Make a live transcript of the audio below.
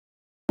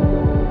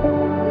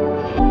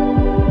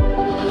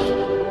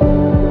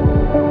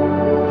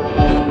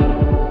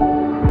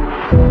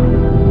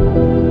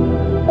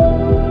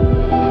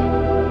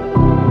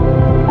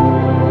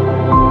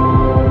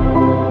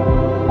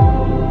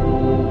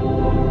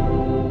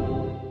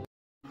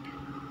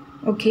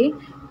Okay,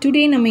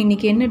 today நம்ம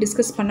இன்றைக்கி என்ன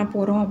டிஸ்கஸ் பண்ண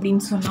போகிறோம்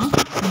அப்படின்னு சொன்னால்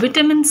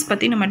விட்டமின்ஸ்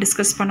பற்றி நம்ம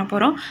டிஸ்கஸ் பண்ண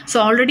போகிறோம். ஸோ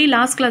ஆல்ரெடி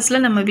லாஸ்ட்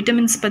கிளாஸில் நம்ம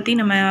விட்டமின்ஸ் பற்றி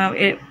நம்ம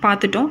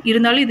பார்த்துட்டோம்.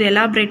 இருந்தாலும் இது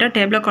எலாபரேட்டாக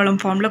டேபிள் காலம்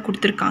ஃபார்மில்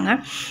கொடுத்துருக்காங்க.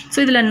 ஸோ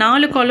இதில்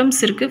 4 காலம்ஸ்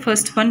இருக்குது.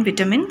 First one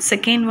vitamin,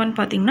 second one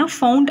பார்த்திங்கன்னா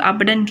ஃபவுண்ட்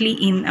அபடன்ட்லி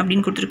இன்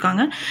அப்படின்னு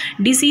கொடுத்துருக்காங்க.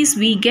 Disease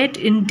we get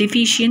in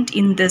deficient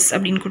in this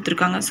அப்படின்னு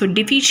கொடுத்துருக்காங்க. ஸோ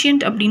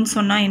டெஃபிஷியன்ட் அப்படின்னு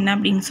சொன்னால் என்ன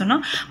அப்படின்னு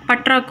சொன்னால்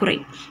பற்றாக்குறை.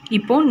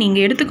 இப்போது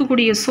நீங்கள்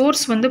எடுத்துக்கக்கூடிய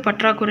சோர்ஸ் வந்து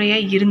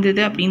பற்றாக்குறையாக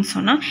இருந்தது அப்படின்னு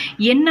சொன்னால்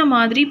என்ன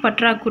மாதிரி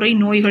பற்றாக்குறை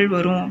நோய்கள்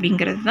வரும்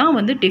அப்படிங்கிறது தான்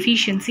வந்து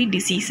டெஃபிஷியன்சி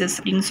டிசீசஸ்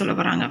அப்படின்னு சொல்ல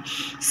வராங்க.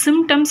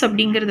 சிம்டம்ஸ்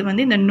அப்படிங்கிறது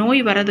வந்து இந்த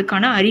நோய்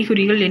வரதுக்கான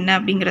அறிகுறிகள் என்ன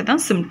அப்படிங்கிறது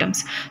தான்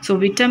சிம்டம்ஸ். ஸோ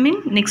விட்டமின்,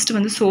 நெக்ஸ்ட்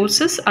வந்து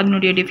சோர்சஸ்,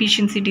 அதனுடைய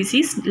டெஃபிஷியன்சி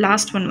டிசீஸ்,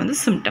 லாஸ்ட் ஒன் வந்து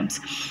symptoms.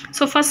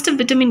 So first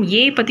vitamin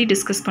A பற்றி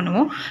டிஸ்கஸ்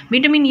பண்ணுவோம்.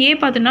 விட்டமின் ஏ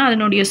பார்த்தோன்னா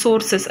அதனுடைய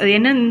சோர்சஸ், அது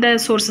என்ன இந்த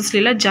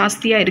சோர்சஸ்லாம்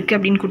ஜாஸ்தியாக இருக்குது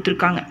அப்படின்னு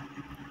கொடுத்துருக்காங்க.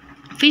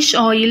 Fish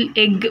oil,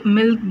 egg,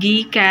 milk, key,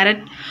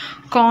 carrot,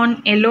 corn,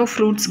 yellow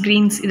fruits,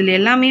 Greens, இதில்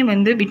எல்லாமே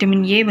வந்து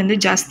விட்டமின் ஏ வந்து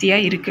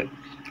ஜாஸ்தியாக இருக்குது.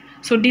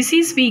 So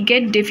disease we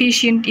get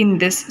deficient in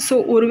this. So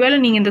ஒருவேளை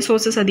நீங்கள் இந்த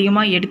சோர்சஸ்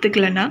அதிகமாக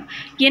எடுத்துக்கலைன்னா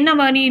என்ன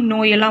மாதிரி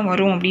நோயெல்லாம்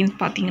வரும் அப்படின்னு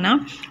பார்த்தீங்கன்னா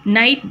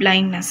நைட்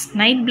பிளைண்ட்னஸ்.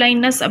 நைட்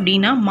பிளைண்ட்னஸ்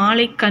அப்படின்னா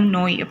மாலைக்கண்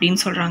நோய் அப்படின்னு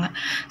சொல்கிறாங்க.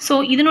 ஸோ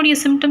இதனுடைய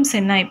சிம்டம்ஸ்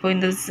என்ன? இப்போ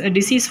இந்த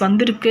டிசீஸ்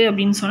வந்திருக்கு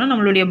அப்படின்னு சொன்னால்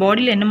நம்மளுடைய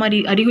பாடியில் என்ன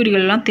மாதிரி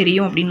அறிகுறிகள்லாம்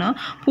தெரியும் அப்படின்னா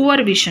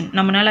புவர் விஷன்,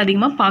 நம்மளால்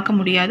அதிகமாக பார்க்க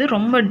முடியாது,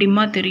 ரொம்ப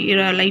டிம்மாக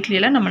தெரிகிற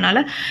லைட்லாம்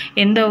நம்மளால்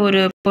எந்த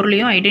ஒரு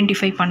பொருளையும்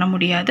ஐடென்டிஃபை பண்ண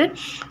முடியாது.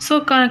 ஸோ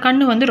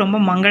கண்ணு வந்து ரொம்ப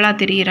மங்களாக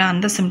தெரிகிற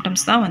அந்த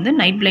சிம்டம்ஸ் தான் வந்து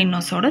night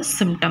பிளைண்ட்னஸோட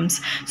symptoms.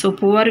 So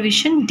poor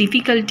vision,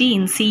 difficulty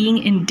இன்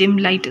சீயிங் இன் டிம்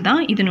லைட்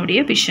தான்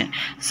இதனுடைய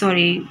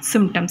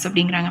சிம்டம்ஸ்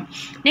அப்படிங்கிறாங்க.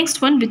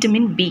 Next one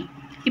vitamin B.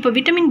 இப்போ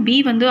விட்டமின் பி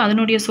வந்து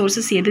அதனுடைய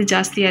சோர்சஸ் எது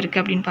ஜாஸ்தியாக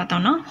இருக்குது அப்படின்னு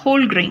பார்த்தோம்னா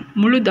ஹோல் கிரெயின்,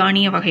 முழு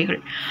தானிய வகைகள்,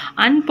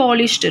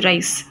 அன்பாலிஷ்டு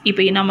ரைஸ்.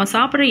 இப்போ நம்ம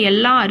சாப்பிட்ற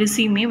எல்லா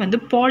அரிசியுமே வந்து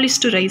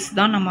பாலிஷ்டு ரைஸ்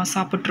தான் நம்ம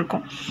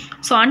சாப்பிட்ருக்கோம்.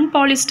 ஸோ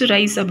அன்பாலிஷ்டு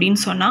ரைஸ்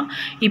அப்படின்னு சொன்னால்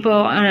இப்போ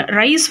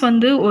ரைஸ்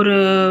வந்து ஒரு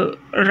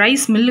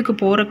ரைஸ் மில்லுக்கு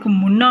போகிறதுக்கு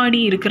முன்னாடி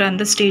இருக்கிற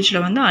அந்த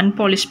ஸ்டேஜில் வந்து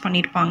அன்பாலிஷ்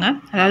பண்ணியிருப்பாங்க,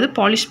 அதாவது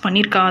பாலிஷ்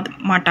பண்ணியிருக்கா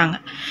மாட்டாங்க.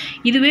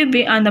 இதுவே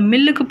அந்த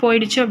மில்லுக்கு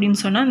போயிடுச்சு அப்படின்னு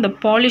சொன்னால் இந்த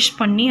பாலிஷ்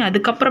பண்ணி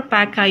அதுக்கப்புறம்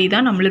பேக் ஆகி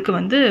தான் நம்மளுக்கு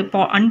வந்து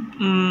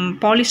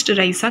பாலிஷ்டு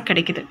ரைஸாக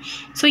கிடைக்குது.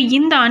 ஸோ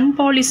இந்த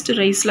அன்பாலிஷ்டு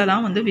ரைஸில்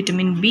தான் வந்து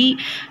விட்டமின் பி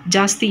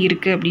ஜாஸ்தி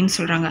இருக்குது அப்படின்னு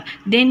சொல்கிறாங்க.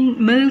 தென்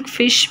milk,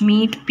 fish,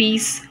 meet,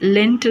 piece,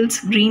 lentils,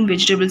 green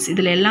vegetables,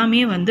 இதில்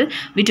எல்லாமே வந்து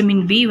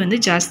விட்டமின் பி வந்து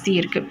ஜாஸ்தி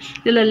இருக்குது.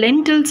 இதில்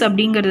லென்டில்ஸ்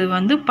அப்படிங்கிறது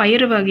வந்து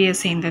பயிறு வகையை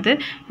சேர்ந்தது.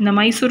 இந்த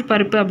மைசூர்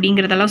பருப்பு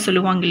அப்படிங்கிறதெல்லாம்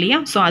சொல்லுவாங்க இல்லையா,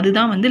 ஸோ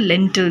அதுதான் வந்து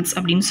லென்டில்ஸ்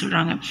அப்படின்னு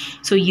சொல்கிறாங்க.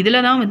 ஸோ இதில்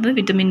தான் வந்து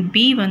விட்டமின்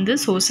பி வந்து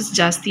சோர்சஸ்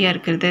ஜாஸ்தியாக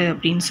இருக்கிறது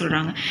அப்படின்னு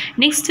சொல்கிறாங்க.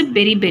 நெக்ஸ்ட்டு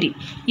பெரி.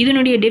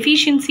 இதனுடைய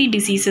டெஃபிஷியன்சி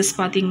டிசீசஸ்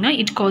பார்த்திங்கன்னா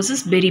இட் காசஸ்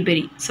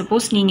பெரி.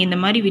 சப்போஸ் நீங்கள் இந்த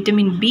மாதிரி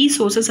விட்டமின் பி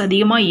சோர்சஸ்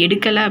அதிகமாக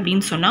எடுக்கலை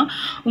அப்படின்னு சொன்னால்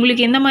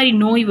உங்களுக்கு எந்த மாதிரி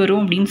நோய்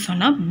வரும் அப்படின்னு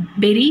சொன்னால்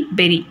பெரி.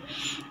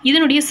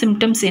 இதனுடைய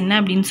சிம்டம்ஸ் என்ன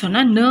அப்படின்னு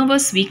சொன்னால்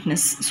நர்வஸ்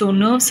வீக்னஸ். ஸோ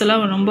நர்வ்ஸ்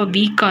எல்லாம் ரொம்ப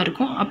வீக்காக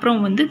இருக்கும். அப்புறம்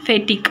வந்து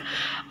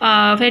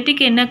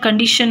ஃபெட்டிக் என்ன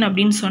கண்டிஷன்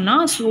அப்படின்னு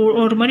சொன்னால்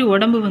ஒரு மாதிரி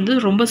உடம்பு வந்து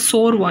ரொம்ப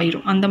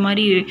சோர்வாயிரும். அந்த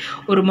மாதிரி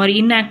ஒரு மாதிரி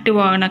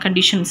இன்ஆக்டிவான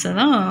கண்டிஷன்ஸை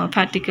தான்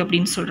ஃபேட்டிக்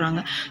அப்படின்னு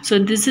சொல்கிறாங்க. So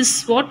this is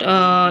what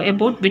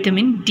about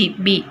vitamin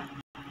B.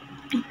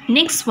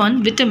 Next one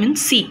vitamin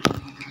C.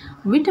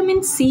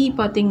 Vitamin C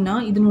பார்த்திங்கன்னா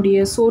இதனுடைய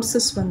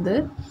சோர்சஸ் வந்து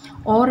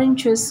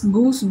oranges,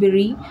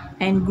 கூஸ்பெர்ரி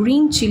and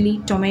green chilli,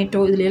 tomato,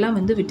 இதுலெல்லாம்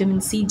வந்து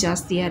விட்டமின் சி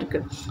ஜாஸ்தியாக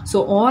இருக்குது. ஸோ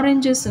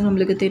ஆரஞ்சஸ்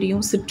நம்மளுக்கு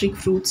தெரியும், சிட்ரிக்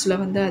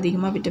ஃப்ரூட்ஸில் வந்து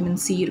அதிகமாக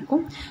விட்டமின் சி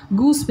இருக்கும்.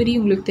 கூஸ்பெர்ரி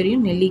உங்களுக்கு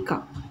தெரியும்,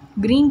 நெல்லிக்காய்.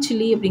 க்ரீன்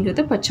சில்லி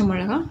அப்படிங்கிறது பச்சை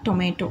மிளகா,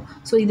 டொமேட்டோ.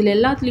 ஸோ இதில்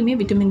எல்லாத்துலேயுமே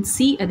விட்டமின்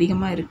சி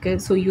அதிகமாக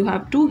இருக்குது. So you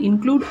have to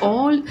include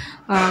all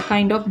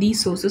kind of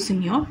these sources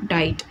in your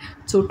diet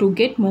so to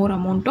get more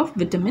amount of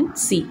vitamin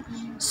C.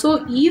 So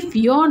if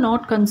you are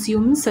not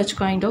consuming such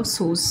kind of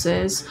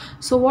sources,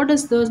 so what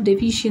is the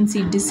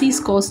deficiency disease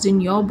caused in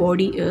your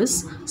body is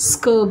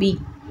scurvy.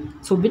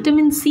 So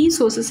vitamin C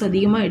sources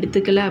அதிகமாக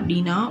எடுத்துக்கலை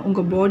அப்படின்னா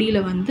உங்கள் பாடியில்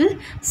வந்து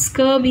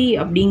scurvy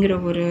அப்படிங்கிற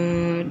ஒரு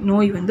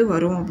நோய் வந்து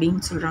வரும்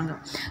அப்படின்னு சொல்கிறாங்க.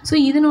 ஸோ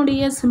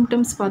இதனுடைய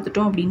சிம்டம்ஸ்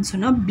பார்த்துட்டோம் அப்படின்னு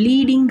சொன்னால்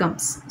bleeding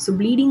gums. So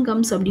bleeding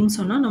gums அப்படின்னு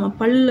சொன்னால் நம்ம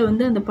பல்லில்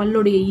வந்து அந்த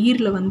பல்லுடைய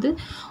ஈரில் வந்து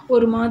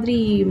ஒரு மாதிரி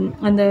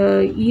அந்த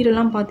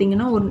ஈரெல்லாம்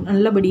பார்த்திங்கன்னா ஒரு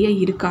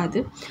நல்லபடியாக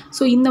இருக்காது.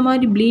 ஸோ இந்த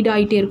மாதிரி ப்ளீட்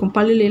ஆகிட்டே இருக்கும்,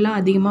 பல்லுலாம்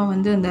அதிகமாக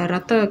வந்து அந்த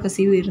ரத்த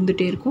கசிவு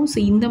இருந்துகிட்டே இருக்கும். ஸோ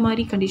இந்த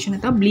மாதிரி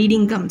கண்டிஷனை தான்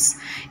ப்ளீடிங் கம்ஸ்,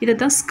 இதை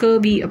தான்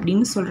ஸ்கர்வி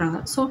அப்படின்னு சொல்கிறாங்க.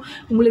 ஸோ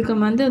உங்களுக்கு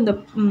வந்து அந்த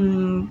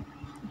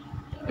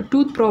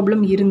டூத்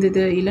ப்ராப்ளம்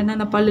இருந்தது, இல்லைன்னா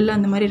அந்த பல்லில்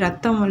அந்த மாதிரி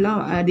ரத்தமெல்லாம்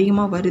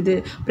அதிகமாக வருது,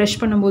 ப்ரெஷ்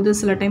பண்ணும்போது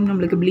சில டைம்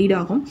நம்மளுக்கு ப்ளீட்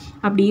ஆகும்,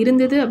 அப்படி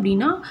இருந்தது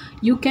அப்படின்னா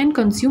you can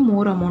consume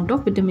more amount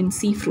of vitamin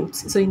C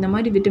fruits. So இந்த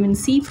மாதிரி விட்டமின்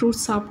சி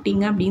ஃப்ரூட்ஸ்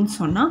சாப்பிட்டீங்க அப்படின்னு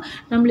சொன்னால்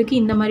நம்மளுக்கு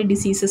இந்த மாதிரி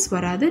டிசீசஸ்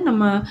வராது,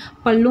 நம்ம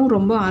பல்லும்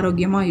ரொம்ப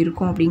ஆரோக்கியமாக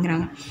இருக்கும்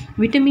அப்படிங்கிறாங்க.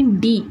 விட்டமின்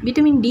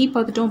டி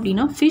பார்த்துட்டோம்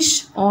அப்படின்னா fish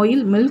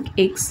oil, milk,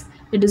 X.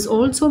 It is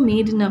also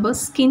made in our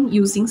skin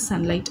using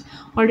sunlight.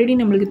 Already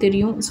நம்மளுக்கு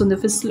தெரியும். ஸோ இந்த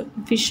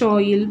ஃபிஷ்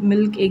ஆயில்,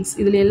 மில்க், எக்ஸ்,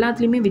 இதில்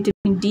எல்லாத்துலேயுமே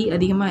விட்டமின் டி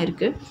அதிகமாக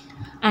இருக்குது.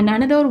 And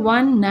another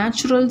one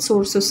natural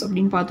sources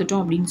அப்படின்னு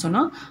பார்த்துட்டோம் அப்படின்னு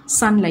சொன்னால்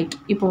சன்லைட்.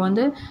 இப்போ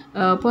வந்து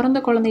பிறந்த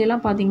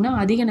குழந்தையெல்லாம் பார்த்திங்கன்னா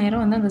அதிக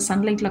நேரம் வந்து அந்த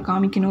சன்லைட்டில்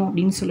காமிக்கணும்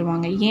அப்படின்னு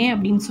சொல்லுவாங்க. ஏன்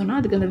அப்படின்னு சொன்னால்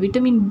அதுக்கு அந்த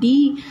விட்டமின் டி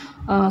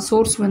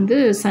சோர்ஸ் வந்து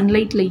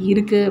சன்லைட்டில்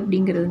இருக்குது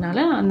அப்படிங்கிறதுனால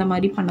அந்த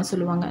மாதிரி பண்ண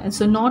சொல்லுவாங்க.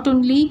 So not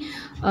only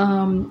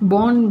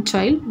born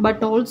child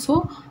but also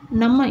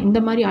நம்ம இந்த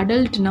மாதிரி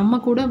அடல்ட் நம்ம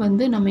கூட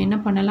வந்து நம்ம என்ன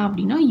பண்ணலாம்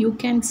அப்படின்னா you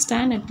can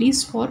stand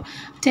at least for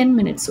 10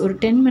 minutes. ஒரு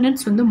 10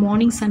 minutes வந்து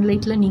மார்னிங்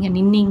சன்லைட்டில் நீங்கள்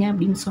நின்னீங்க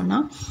அப்படின்னு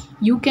சொன்னால்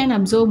you can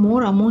absorb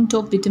more amount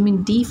of vitamin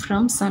D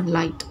from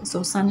sunlight. So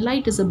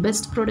sunlight is the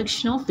best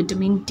production of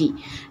vitamin D.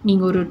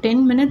 நீங்கள் ஒரு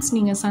 10 minutes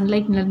நீங்கள்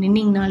சன்லைட்டில்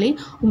நின்னீங்கனாலே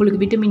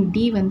உங்களுக்கு விட்டமின்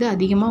டி வந்து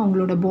அதிகமாக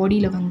உங்களோட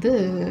பாடியில் வந்து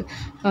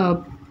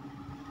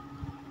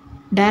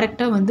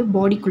டைரெக்டாக வந்து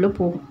பாடிக்குள்ளே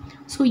போகும்.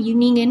 ஸோ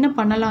நீங்கள் என்ன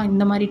பண்ணலாம்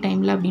இந்த மாதிரி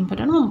டைமில் அப்படின்னு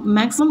பார்த்தோன்னா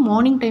மேக்ஸிமம்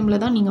மார்னிங்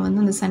டைமில் தான் நீங்கள்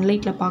வந்து அந்த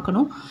சன்லைட்டில்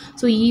பார்க்கணும்.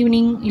 ஸோ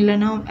ஈவினிங்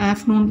இல்லைனா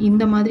ஆஃப்டர்நூன்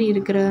இந்த மாதிரி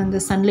இருக்கிற அந்த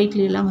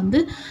சன்லைட்லாம்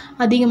வந்து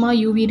அதிகமாக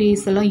யூவி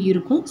ரேஸ் எல்லாம்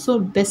இருக்கும். ஸோ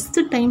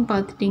பெஸ்ட்டு டைம்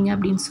பார்த்துட்டிங்க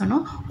அப்படின்னு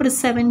சொன்னால் ஒரு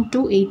 7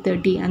 to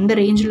 8:30 அந்த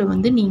ரேஞ்சில்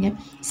வந்து நீங்கள்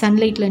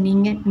சன்லைட்டில்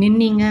நீங்கள்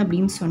நின்னீங்க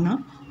அப்படின்னு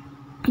சொன்னால்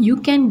you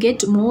can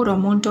get more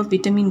amount of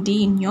vitamin D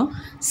in your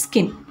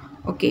skin.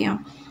 ஓகேயா?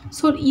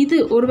 ஸோ இது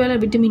ஒருவேளை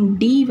விட்டமின்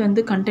டி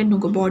வந்து கண்டென்ட்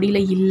உங்கள் பாடியில்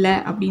இல்லை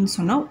அப்படின்னு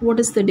சொன்னால்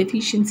what is the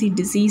deficiency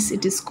disease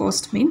it is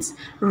cost means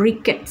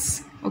rickets.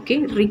 Okay,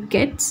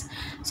 rickets.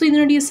 So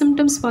இதனுடைய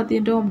சிம்டம்ஸ்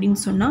பார்த்துட்டோம் அப்படின்னு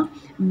சொன்னால்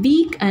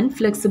வீக் அண்ட்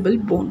ஃப்ளெக்சிபிள்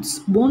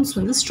போன்ஸ்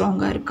வந்து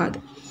ஸ்ட்ராங்காக இருக்காது.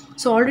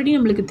 ஸோ ஆல்ரெடி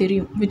நம்மளுக்கு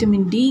தெரியும்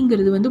விட்டமின்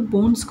டிங்கிறது வந்து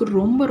போன்ஸ்க்கு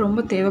ரொம்ப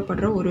ரொம்ப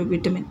தேவைப்படுற ஒரு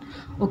vitamin.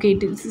 Okay,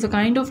 it is a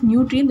kind of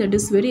நியூட்ரியன் that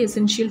is very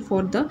essential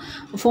for the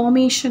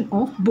formation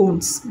of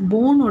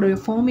போனோட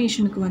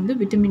ஃபார்மேஷனுக்கு வந்து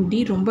விட்டமின்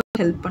டி ரொம்ப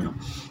ஹெல்ப் பண்ணும்.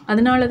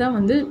 அதனால தான்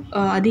வந்து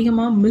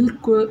அதிகமாக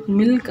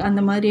மில்க்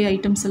அந்த மாதிரி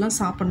ஐட்டம்ஸ் எல்லாம்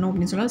சாப்பிட்ணும்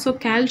அப்படின்னு சொல்லலாம். ஸோ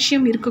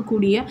கால்சியம்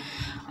இருக்கக்கூடிய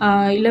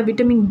இல்லை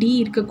விட்டமின் டி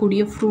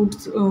இருக்கக்கூடிய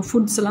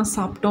ஃபுட்ஸ் எல்லாம்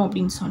சாப்பிட்டோம்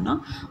அப்படின்னு சொன்னால்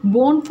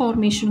போன்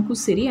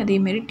ஃபார்மேஷனுக்கும் சரி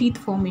அதேமாதிரி டீத்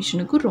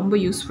ஃபார்மேஷனுக்கும் ரொம்ப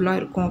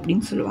யூஸ்ஃபுல்லாக இருக்கும்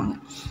அப்படின்னு சொல்லுவாங்க.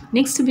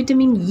 நெக்ஸ்ட்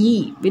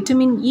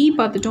விட்டமின் இ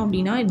பார்த்துட்டோம்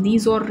அப்படின்னா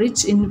these are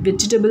rich in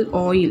vegetable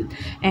oil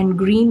and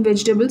green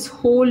vegetables,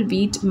 whole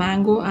wheat,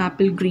 mango,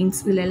 apple,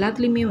 Greens இதில்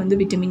எல்லாத்துலேயுமே வந்து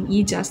விட்டமின்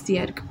இ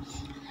ஜாஸ்தியாக இருக்குது.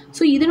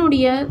 ஸோ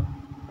இதனுடைய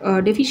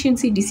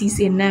டெஃபிஷியன்சி டிசீஸ்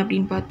என்ன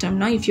அப்படின்னு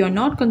பார்த்தோம்னா if you are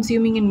not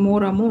consuming in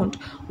more amount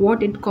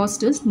what it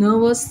cost is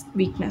nervous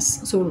weakness.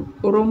 So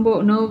ரொம்ப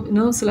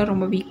நர்வ்ஸ் எல்லாம்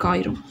ரொம்ப வீக்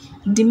ஆயிரும்.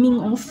 Dimming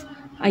of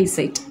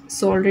eyesight.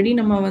 So already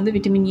நம்ம வந்து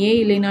விட்டமின் ஏ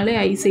இல்லைனாலே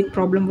ஐசைட்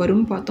ப்ராப்ளம்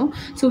வரும்னு பார்த்தோம்.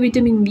 ஸோ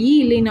விட்டமின் இ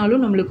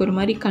இல்லைனாலும் நம்மளுக்கு ஒரு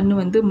மாதிரி கண்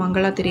வந்து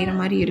மங்கலாக தெரிகிற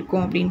மாதிரி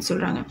இருக்கும் அப்படின்னு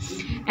சொல்கிறாங்க.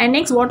 And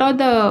next what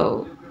are the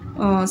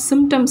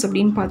symptoms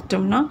அப்படின்னு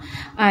பார்த்துட்டோம்னா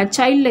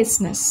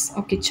சைல்ட்லெஸ்னஸ்.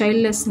 ஓகே,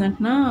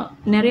 சைல்ட்லெஸ்னஸ்னால்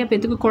நிறைய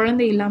பேத்துக்கு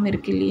குழந்தை இல்லாமல்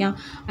இருக்குது இல்லையா?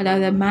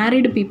 அதாவது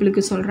மேரிடு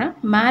பீப்புளுக்கு சொல்கிறேன்.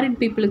 மேரிட்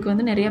பீப்புளுக்கு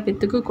வந்து நிறையா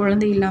பேத்துக்கு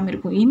குழந்தை இல்லாமல்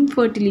இருக்கும்,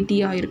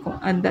 இன்ஃபர்டிலிட்டியாக இருக்கும்.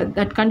 அந்த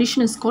that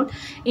condition is called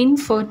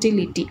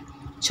infertility,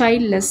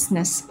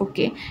 childlessness.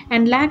 Okay,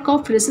 and lack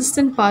of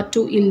resistant part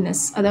to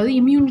illness. அதாவது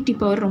இம்யூனிட்டி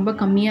பவர் ரொம்ப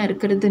கம்மியாக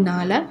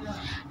இருக்கிறதுனால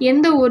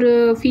எந்த ஒரு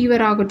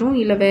ஃபீவர் ஆகட்டும்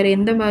இல்லை வேறு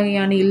எந்த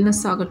வகையான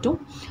இல்னஸ் ஆகட்டும்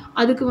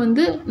அதுக்கு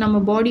வந்து நம்ம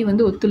பாடி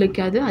வந்து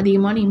ஒத்துழைக்காது.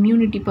 அதிகமான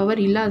இம்யூனிட்டி பவர்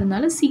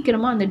இல்லாதனால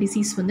சீக்கிரமாக அந்த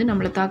டிசீஸ் வந்து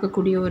நம்மளை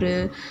தாக்கக்கூடிய ஒரு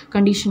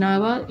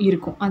கண்டிஷனாக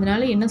இருக்கும்.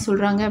 அதனால் என்ன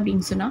சொல்கிறாங்க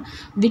அப்படின்னு சொன்னால்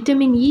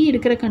விட்டமின் இ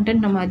இருக்கிற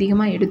கண்டென்ட் நம்ம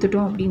அதிகமாக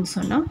எடுத்துட்டோம் அப்படின்னு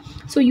சொன்னால்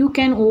so you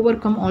can over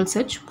come all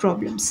such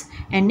problems.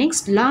 And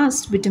next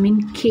last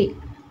vitamin K.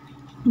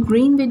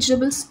 green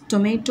vegetables,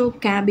 tomato,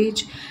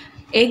 cabbage,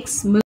 eggs,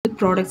 milk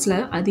productsல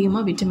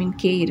அதிகமாக விட்டமின்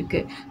கே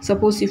இருக்குது.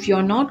 Suppose if you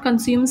are not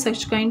consume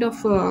such kind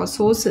of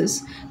sources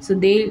so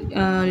they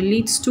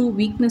leads to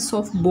weakness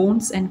of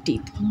bones and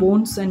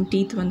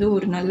teeth வந்து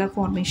ஒரு நல்ல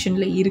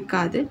ஃபார்மேஷனில்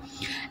இருக்காது.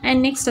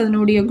 And next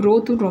அதனுடைய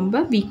க்ரோத்தும்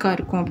ரொம்ப வீக்காக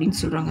இருக்கும் அப்படின்னு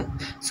சொல்கிறாங்க.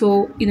 ஸோ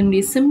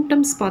இதனுடைய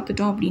சிம்டம்ஸ்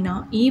பார்த்துட்டோம் அப்படின்னா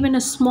even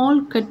a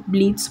small cut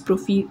pleats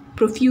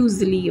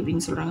ப்ரொஃப்யூஸ்லி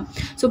அப்படின்னு சொல்கிறாங்க.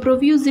 ஸோ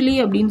ப்ரொஃப்யூஸ்லி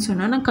அப்படின்னு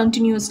சொன்னால் நான்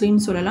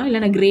கண்டினியூஸ்லின்னு சொல்லலாம்,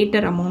 இல்லைனா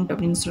கிரேட்டர் அமௌண்ட்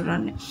அப்படின்னு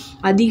சொல்கிறாங்க,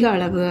 அதிக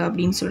அளவு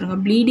அப்படின்னு சொல்கிறாங்க.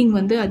 ப்ளீடிங்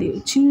வந்து அது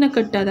சின்ன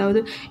கட், அதாவது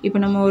இப்போ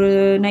நம்ம ஒரு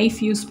நைஃப்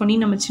யூஸ் பண்ணி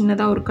நம்ம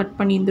சின்னதாக ஒரு கட்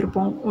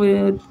பண்ணியிருந்திருப்போம், ஒரு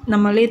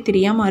நம்மளே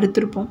தெரியாமல்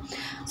அறுத்துருப்போம்.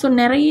 ஸோ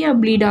நிறைய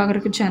ப்ளீட்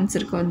ஆகிறதுக்கு சான்ஸ்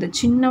இருக்குது. அந்த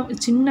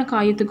சின்ன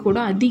காயத்துக்கு கூட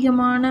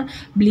அதிகமான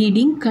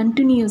ப்ளீடிங்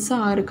கண்டினியூஸாக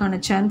ஆகிறதுக்கான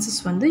சான்சஸ்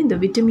வந்து இந்த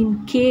விட்டமின்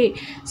கே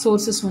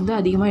சோர்சஸ் வந்து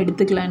அதிகமாக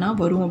எடுத்துக்கலைன்னா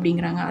வரும்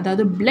அப்படிங்கிறாங்க.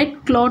 அதாவது பிளட்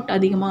கிளாட்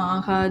அதிகமாக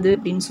ஆகாது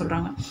அப்படின்னு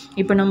சொல்கிறாங்க.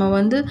 இப்போ நம்ம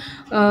வந்து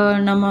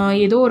நம்ம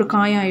ஏதோ ஒரு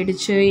காயம்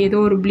ஆகிடுச்சு, ஏதோ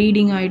ஒரு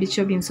ப்ளீடிங் ஆகிடுச்சு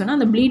அப்படின்னு சொன்னால்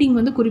அந்த ப்ளீடிங்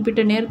வந்து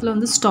குறிப்பிட்ட நேரத்தில்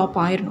வந்து ஸ்டாப்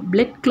ஆகிடணும்,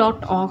 பிளட்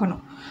கிளாட்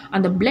ஆகணும்.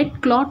 அந்த பிளட்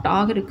கிளாட்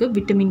ஆகிறதுக்கு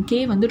விட்டமின் கே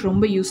வந்து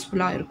ரொம்ப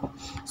யூஸ்ஃபுல்லாக இருக்கும்.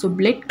 ஸோ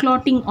பிளட்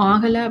கிளாட்டிங்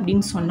ஆகலை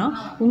அப்படின்னு சொன்னால்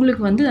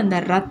உங்களுக்கு வந்து அந்த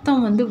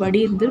ரத்தம் வந்து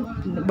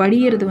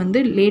வடிகிறது வந்து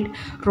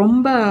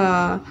ரொம்ப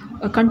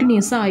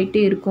கண்டினியூஸாக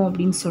ஆகிட்டே இருக்கும்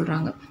அப்படின்னு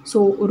சொல்கிறாங்க. ஸோ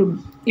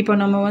இப்போ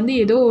நம்ம வந்து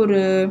ஏதோ ஒரு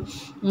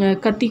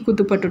கத்தி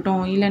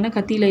குத்துப்பட்டுட்டோம், இல்லைன்னா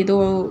கத்தியில் ஏதோ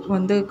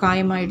வந்து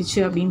காயமாயிடுச்சு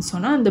அப்படின்னு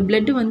சொன்னால் அந்த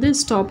பிளட்டு வந்து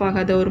ஸ்டாப்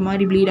ஆகாத ஒரு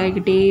மாதிரி ப்ளீட்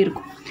ஆகிக்கிட்டே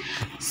இருக்கும்.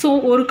 ஸோ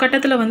ஒரு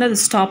கட்டத்தில் வந்து அது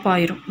ஸ்டாப்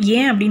ஆயிரும்.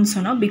 ஏன் அப்படின்னு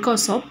சொன்னால்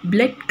பிகாஸ் ஆஃப்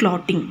பிளட்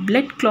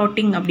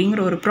கிளாட்டிங்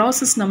அப்படிங்கிற ஒரு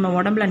ப்ராசஸ் நம்ம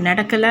உடம்புல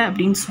நடக்கலை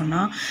அப்படின்னு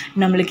சொன்னால்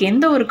நம்மளுக்கு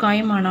எந்த ஒரு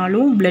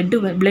காயமானாலும்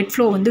பிளட்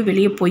ஃப்ளோ வந்து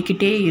வெளியே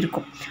போய்கிட்டே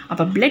இருக்கும்.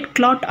 அப்போ பிளட்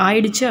கிளாட்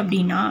ஆயிடுச்சு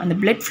அப்படின்னா அந்த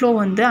பிளட் ஃப்ளோ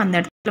வந்து அந்த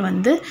இடத்துல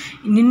வந்து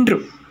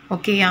நின்றும்.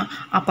 ஓகேயா?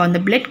 அப்போ அந்த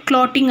பிளட்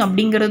கிளாட்டிங்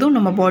அப்படிங்கிறதும்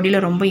நம்ம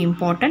பாடியில் ரொம்ப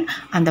இம்பார்ட்டன்ட்.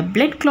 அந்த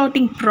பிளட்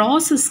கிளாட்டிங்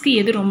ப்ராசஸ்க்கு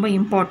எது ரொம்ப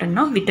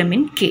இம்பார்ட்டன்ட்னா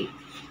விட்டமின் கே.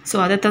 ஸோ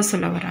அதை தான்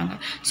சொல்ல வராங்க.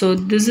 So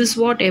this is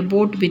what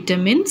about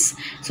vitamins.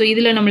 So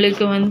இதில்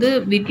நம்மளுக்கு வந்து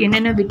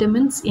என்னென்ன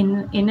விட்டமின்ஸ்,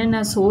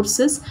 என்னென்ன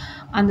சோர்ஸஸ்,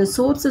 அந்த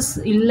சோர்ஸஸ்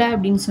இல்லை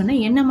அப்படின்னு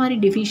சொன்னால் என்ன மாதிரி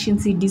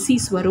டெஃபிஷியன்சி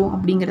டிசீஸ் வரும்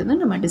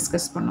அப்படிங்கிறத நம்ம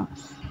டிஸ்கஸ் பண்ணோம்.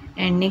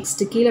 அண்ட்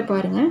நெக்ஸ்ட் கீழே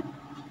பாருங்கள்,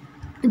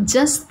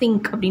 just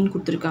think அப்படின்னு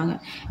கொடுத்துருக்காங்க.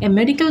 A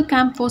medical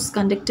camp was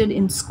conducted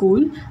in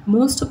school.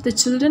 Most of the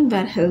children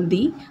were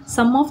healthy.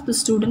 Some of the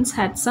students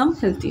had some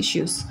health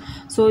issues.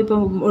 So இப்போ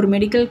ஒரு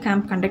மெடிக்கல்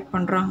கேம்ப் கண்டக்ட்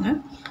பண்ணுறாங்க.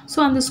 ஸோ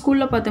அந்த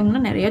ஸ்கூலில்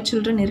பார்த்தோம்னா நிறையா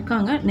சில்ட்ரன்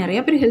இருக்காங்க,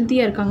 நிறையா பேர்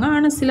ஹெல்த்தியாக இருக்காங்க,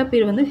 ஆனால் சில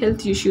பேர் வந்து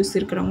ஹெல்த் இஷ்யூஸ்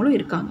இருக்கிறவங்களும்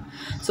இருக்காங்க.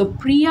 So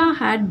Priya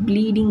had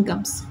bleeding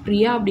gums.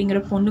 Priya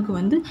அப்படிங்கிற பொண்ணுக்கு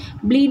வந்து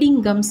ப்ளீடிங்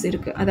கம்ஸ்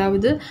இருக்குது.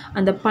 அதாவது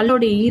அந்த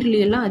பல்லோடைய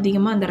ஈரலியெல்லாம்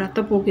அதிகமாக அந்த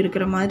ரத்தப்போக்கு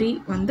இருக்கிற மாதிரி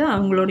வந்து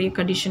அவங்களுடைய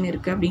கண்டிஷன்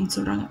இருக்குது அப்படின்னு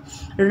சொல்கிறாங்க.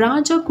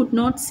 ராஜா could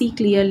not see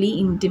clearly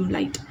in dim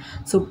light.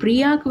 So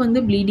பிரியாவுக்கு வந்து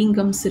ப்ளீடிங்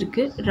கம்ஸ்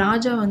இருக்குது.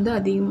 ராஜா வந்து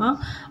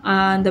அதிகமாக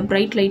அந்த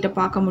பிரைட் லைட்டை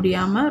பார்க்க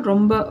முடியாமல்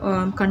ரொம்ப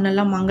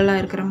கண்ணெல்லாம்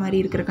மங்கலாக இருக்கிற மாதிரி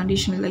இருக்கிற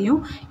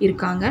கண்டிஷன்லையும்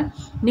இருக்காங்க.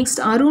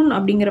 நெக்ஸ்ட் அருண்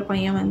அப்படிங்கிற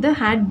பையன் வந்து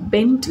ஹேட்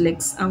பெண்ட்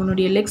லெக்ஸ்.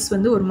 அவனுடைய லெக்ஸ்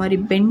வந்து ஒரு மாதிரி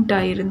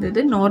பெண்டாக இருந்தது,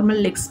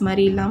 நார்மல் லெக்ஸ்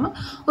மாதிரி இல்லாமல்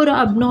ஒரு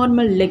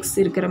அப்நார்மல் லெக்ஸ்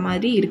இருக்கிற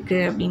மாதிரி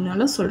இருக்குது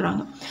அப்படின்னாலும்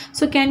சொல்கிறாங்க.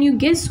 So can you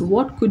guess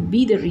what could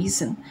be the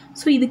reason?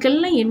 So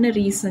இதுக்கெல்லாம் என்ன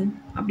ரீசன்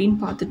அப்படின்னு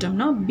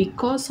பார்த்துட்டோம்னா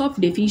because of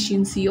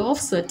deficiency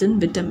of certain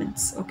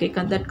vitamins. Okay,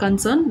 that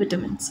concern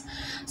vitamins.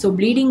 So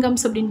bleeding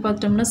gums அப்படின்னு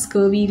பார்த்தோம்னா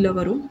ஸ்கர்வியில்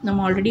வரும்.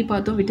 நம்ம ஆல்ரெடி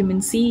பார்த்தோம்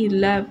விட்டமின் சி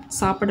இல்லை,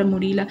 சாப்பிட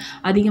முடியல,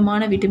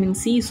 அதிகமான விட்டமின்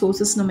சி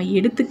சோர்சஸ் நம்ம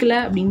எடுத்துக்கல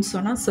அப்படின்னு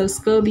சொன்னால்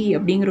ஸ்கர்வி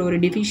அப்படிங்கிற ஒரு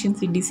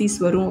டெஃபிஷியன்சி டிசீஸ்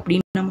வரும்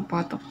அப்படின்னு நம்ம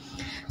பார்த்தோம்.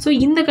 ஸோ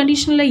இந்த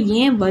கண்டிஷனில்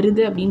ஏன்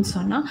வருது அப்படின்னு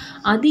சொன்னால்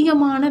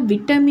அதிகமான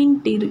விட்டமின்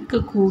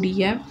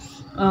இருக்கக்கூடிய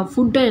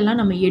ஃபுட்டெல்லாம்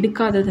நம்ம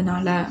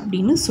எடுக்காததுனால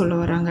அப்படின்னு சொல்ல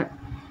வராங்க.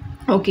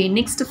 ஓகே,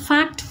 நெக்ஸ்ட்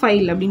ஃபேக்ட்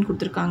ஃபைல் அப்படின்னு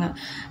கொடுத்துருக்காங்க.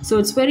 So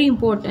it's very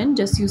important.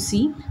 Just you see,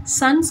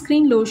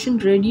 sunscreen lotion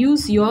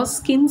reduce your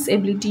skins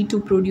ability to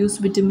produce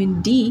vitamin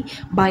D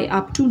by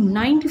up to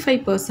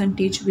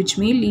 95% which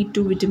may lead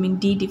to vitamin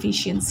D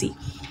deficiency.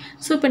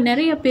 So இப்போ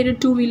நிறைய பேர்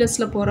two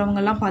வீலர்ஸில்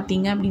போகிறவங்கலாம்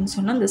பார்த்தீங்க அப்படின்னு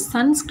சொன்னால் அந்த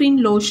sunscreen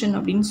lotion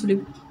அப்படின்னு சொல்லி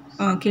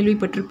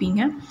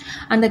கேள்விப்பட்டிருப்பீங்க.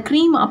 அந்த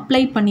க்ரீம் அப்ளை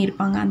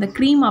பண்ணியிருப்பாங்க. அந்த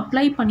க்ரீம்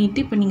அப்ளை பண்ணிவிட்டு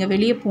இப்போ நீங்கள்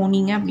வெளியே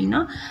போனீங்க அப்படின்னா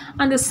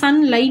அந்த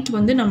சன்லைட்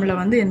வந்து நம்மளை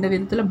வந்து எந்த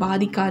விதத்தில்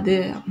பாதிக்காது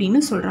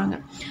அப்படின்னு சொல்கிறாங்க.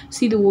 ஸோ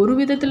இது ஒரு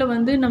விதத்தில்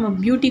வந்து நம்ம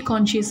பியூட்டி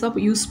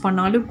கான்ஷியஸாக யூஸ்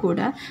பண்ணாலும்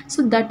கூட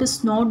so that is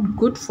not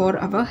good for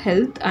our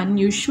health and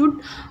you should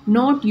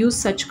not use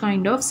such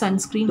kind of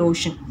sunscreen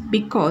lotion.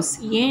 Because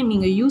ஏன்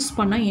நீங்கள் யூஸ்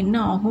பண்ணால் என்ன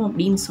ஆகும்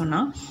அப்படின்னு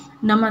சொன்னால்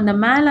நம்ம அந்த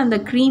மேலே அந்த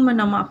க்ரீமை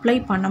நம்ம அப்ளை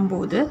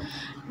பண்ணும்போது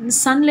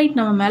சன்லைட்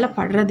நம்ம மேலே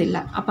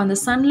படுறதில்லை. அப்போ அந்த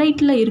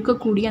சன்லைட்டில்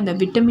இருக்கக்கூடிய அந்த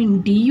விட்டமின்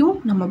டியும்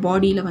நம்ம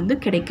பாடியில் வந்து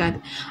கிடைக்காது.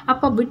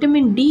 அப்போ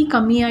விட்டமின் டி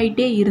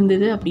கம்மியாயிட்டே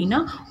இருந்தது அப்படின்னா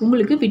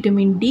உங்களுக்கு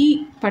விட்டமின் டி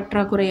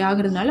பற்றாக்குறை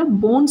ஆகிறதுனால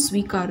போன்ஸ்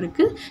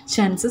வீக்காகிறதுக்கு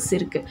சான்சஸ்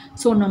இருக்குது.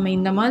 ஸோ நம்ம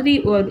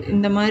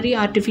இந்த மாதிரி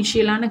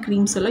ஆர்டிஃபிஷியலான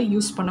க்ரீம்ஸ் எல்லாம்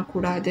யூஸ்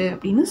பண்ணக்கூடாது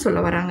அப்படின்னு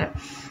சொல்ல வராங்க.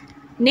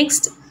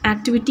 நெக்ஸ்ட்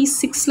ஆக்டிவிட்டி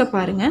 6ல்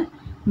பாருங்கள்,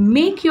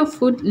 make your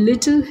food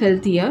little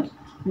healthier.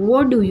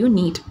 What to you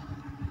need?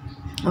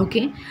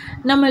 Okay,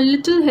 நம்ம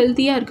லிட்டில்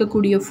ஹெல்த்தியாக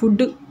இருக்கக்கூடிய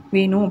ஃபுட்டு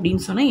வேணும்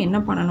அப்படின்னு சொன்னால் என்ன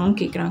பண்ணணும்னு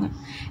கேட்குறாங்க.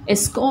 A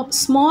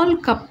small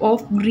cup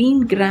of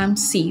green gram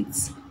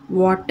seeds,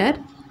 water,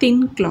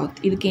 thin cloth.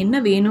 இதுக்கு என்ன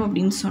வேணும்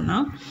அப்படின்னு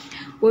சொன்னால்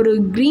ஒரு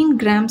க்ரீன்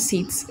கிராம்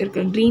சீட்ஸ்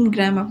இருக்குது. க்ரீன்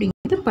கிராம்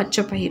அப்படிங்கிறது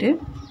பச்சை பயிறு,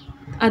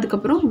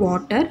 அதுக்கப்புறம்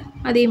வாட்டர்,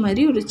 அதே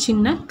மாதிரி ஒரு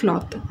சின்ன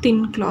கிளாத்,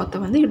 தின் கிளாத்தை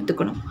வந்து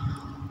எடுத்துக்கணும்.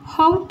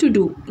 How to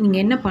two?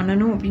 நீங்கள் என்ன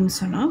பண்ணணும் அப்படின்னு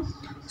சொன்னால்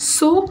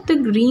soak the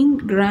green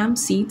gram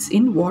seeds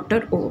in water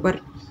over.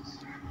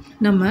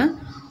 நம்ம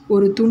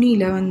ஒரு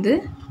துணியில் வந்து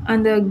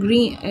அந்த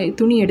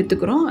துணி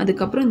எடுத்துக்கிறோம்.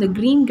 அதுக்கப்புறம் இந்த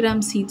க்ரீன்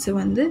கிராம் சீட்ஸை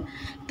வந்து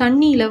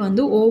தண்ணியில்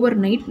வந்து ஓவர்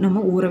நைட்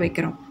நம்ம ஊற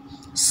வைக்கிறோம்.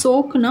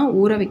 சோக்குனா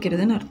ஊற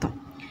வைக்கிறதுன்னு அர்த்தம்.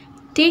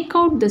 Take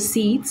out the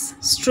seeds,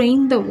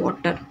 strain the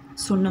water.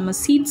 So நம்ம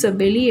சீட்ஸை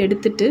வெளியே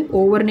எடுத்துகிட்டு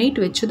ஓவர்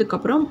நைட்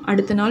வச்சதுக்கப்புறம்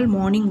அடுத்த நாள்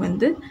மார்னிங்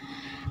வந்து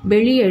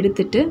வெளியே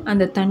எடுத்துகிட்டு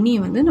அந்த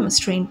தண்ணியை வந்து நம்ம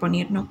ஸ்ட்ரெயின்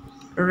பண்ணிடணும்.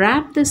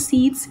 wrap the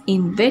seeds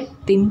in wet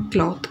thin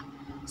cloth.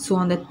 So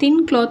அந்த தின்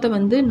கிளாத்தை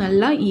வந்து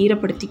நல்லா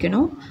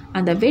ஈரப்படுத்திக்கணும்.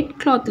 அந்த வெட்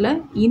கிளாத்தில்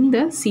இந்த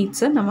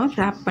சீட்ஸை நம்ம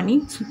ரேப் பண்ணி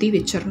சுற்றி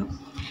வச்சிடணும்.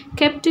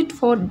 kept it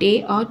for day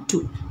or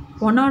two.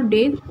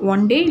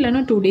 One day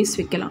இல்லைன்னா 2 days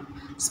வைக்கலாம்.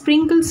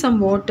 sprinkle some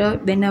water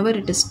whenever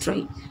it is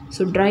dry.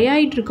 So try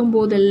ஆகிட்டு இருக்கும்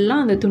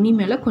போதெல்லாம் அந்த துணி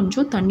மேலே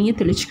கொஞ்சம் தண்ணியை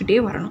தெளிச்சுக்கிட்டே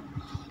வரணும்.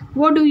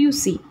 what do you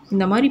see?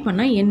 இந்த மாதிரி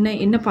பண்ணால்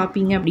என்ன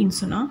பார்ப்பீங்க அப்படின்னு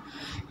சொன்னால்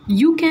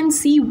you can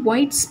see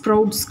white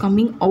sprouts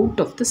coming out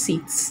of the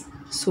seeds.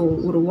 So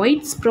ஒரு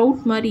ஒயிட்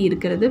ஸ்ப்ரவுட் மாதிரி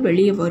இருக்கிறது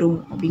வெளியே வரும்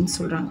அப்படின்னு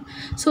சொல்கிறாங்க.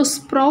 ஸோ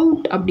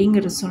ஸ்ப்ரவுட்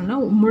அப்படிங்கிறது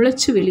சொன்னால்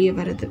முளைச்சி வெளியே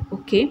வருது.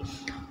 ஓகே,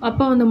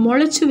 அப்போ அந்த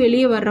முளைச்சி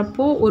வெளியே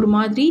வர்றப்போ ஒரு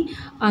மாதிரி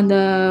அந்த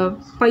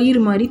பயிர்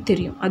மாதிரி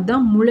தெரியும்.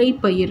 அதுதான் முளை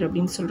பயிர்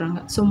அப்படின்னு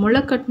சொல்கிறாங்க. ஸோ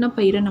முளை கட்டின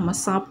பயிரை நம்ம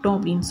சாப்பிட்டோம்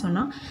அப்படின்னு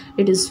சொன்னால்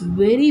it is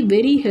very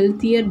very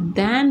healthier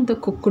than the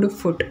cooked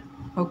food.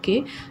 Okay,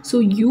 so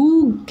you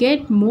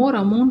get more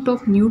amount of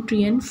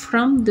nutrient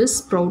from this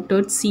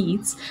sprouted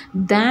seeds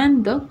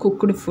than the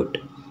cooked food.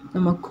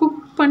 நம்ம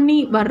குக் பண்ணி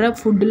வர்ற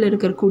ஃபுட்டில்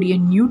இருக்கக்கூடிய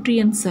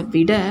நியூட்ரியன்ஸை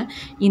விட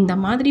இந்த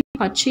மாதிரி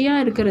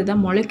பச்சையாக இருக்கிறத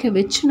முளைக்க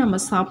வச்சு நம்ம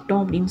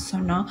சாப்பிட்டோம் அப்படின்னு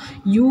சொன்னால்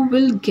you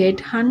will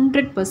get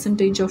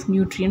 100% of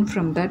nutrient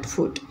from that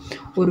food.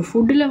 ஒரு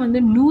ஃபுட்டில்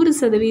வந்து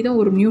 100%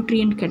 ஒரு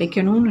நியூட்ரியன்ட்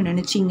கிடைக்கணும்னு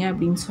நினச்சிங்க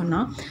அப்படின்னு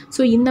சொன்னால்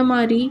ஸோ இந்த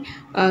மாதிரி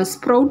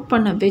ஸ்ப்ரவுட்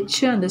பண்ண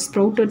வச்சு அந்த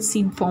ஸ்ப்ரவுட்டட்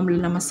சீட்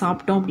ஃபார்மில் நம்ம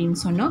சாப்பிட்டோம் அப்படின்னு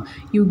சொன்னால்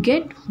you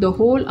get the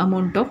whole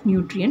amount of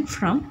nutrient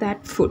from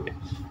that food.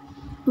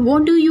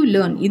 What do you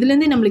learn?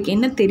 இதுலேருந்து நம்மளுக்கு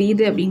என்ன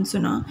தெரியுது அப்படின்னு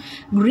சொன்னால்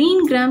green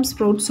gram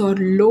sprouts are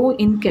low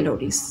in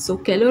calories. So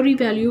calorie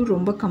value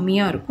ரொம்ப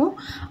கம்மியாக இருக்கும்.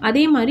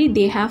 அதே மாதிரி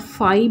they have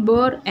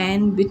fiber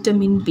and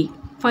vitamin B.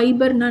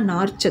 ஃபைபர்னா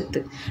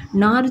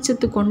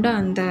நார்ச்சத்து கொண்ட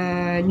அந்த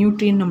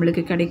நியூட்ரியன்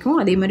நம்மளுக்கு கிடைக்கும்.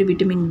 அதே மாதிரி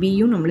விட்டமின்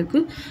பியும்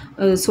நம்மளுக்கு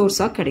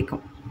சோர்ஸாக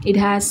கிடைக்கும். It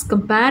has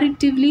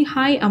comparatively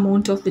high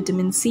amount of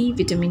vitamin C,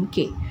 vitamin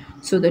K.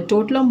 So இந்த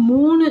டோட்டலாக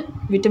 3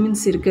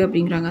 விட்டமின்ஸ் இருக்குது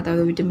அப்படிங்கிறாங்க.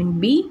 அதாவது vitamin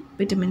B,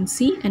 vitamin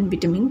C and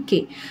vitamin K.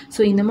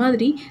 So இந்த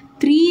மாதிரி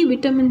 3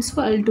 விட்டமின்ஸும்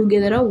ஆல்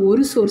டுகெதராக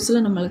ஒரு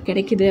சோர்ஸில் நம்மளுக்கு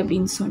கிடைக்கிது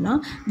அப்படின்னு சொன்னால்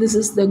this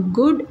is the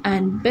good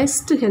and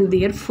best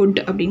healthier food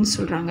அப்படின்னு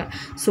சொல்கிறாங்க.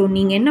 ஸோ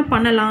நீங்கள் என்ன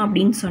பண்ணலாம்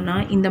அப்படின்னு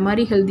சொன்னால் இந்த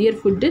மாதிரி ஹெல்தியர்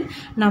ஃபுட்டு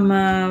நம்ம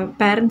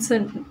பேரண்ட்ஸை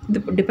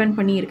டிபெண்ட்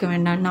பண்ணி இருக்க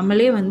வேண்டாம்.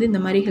 நம்மளே வந்து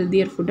இந்த மாதிரி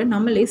ஹெல்தியர் ஃபுட்டை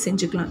நம்மளே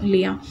செஞ்சுக்கலாம்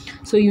இல்லையா?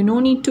 So you no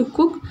need to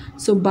cook.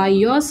 So by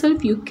your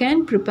self you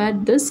can prepare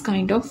this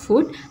kind of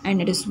food and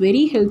it is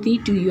very healthy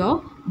to your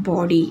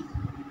body.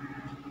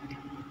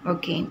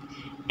 Okay,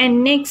 and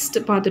next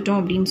பார்த்துட்டோம்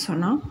அப்படின்னு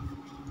சொன்னால்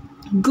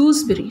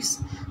கூஸ்பெரிஸ்.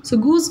 ஸோ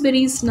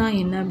கூஸ்பெரிஸ்னால்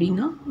என்ன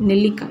அப்படின்னா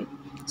நெல்லிக்காய்.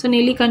 ஸோ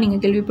நெல்லிக்காய்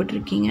நீங்கள்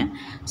கேள்விப்பட்டிருக்கீங்க.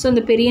 So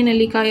அந்த பெரிய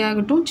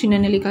நெல்லிக்காயாகட்டும் சின்ன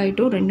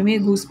நெல்லிக்காயாகட்டும் ரெண்டுமே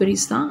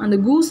கூஸ்பெரிஸ் தான். அந்த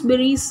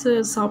கூஸ்பெரிஸ்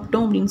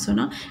சாப்பிட்டோம் அப்படின்னு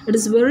சொன்னால் it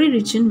is very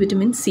rich in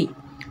vitamin C.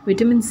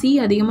 Vitamin C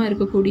அதிகமாக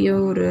இருக்கக்கூடிய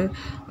ஒரு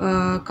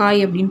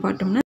காய் அப்படின்னு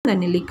பார்த்தோம்னா இந்த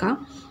நெல்லிக்காய்.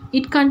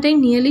 It contain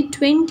nearly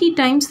 20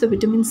 times the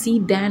vitamin C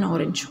than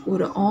orange.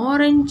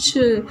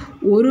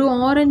 ஒரு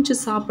ஆரஞ்சு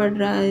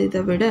சாப்பிட்ற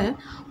இதை விட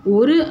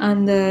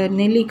அந்த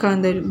நெல்லிக்காய்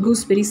அந்த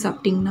கூஸ்பெரி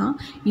சாப்பிட்டிங்கன்னா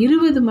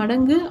 20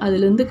 மடங்கு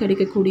அதுலேருந்து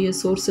கிடைக்கக்கூடிய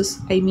சோர்ஸஸ்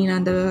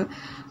அந்த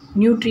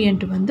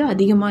நியூட்ரியன்ட் வந்து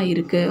அதிகமாக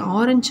இருக்குது.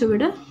 ஆரஞ்சை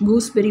விட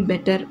கூஸ்பெரி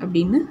பெட்டர்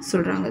அப்படின்னு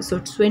சொல்கிறாங்க. So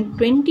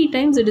 20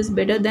 times it is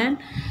better than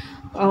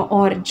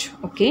orange.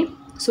 Okay,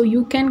 so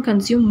you can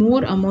consume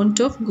more amount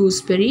of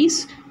gooseberries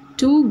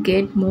to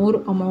get more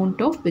amount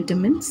of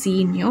vitamin C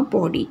in your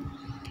body.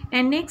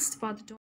 And next பார்த்துட்டோம்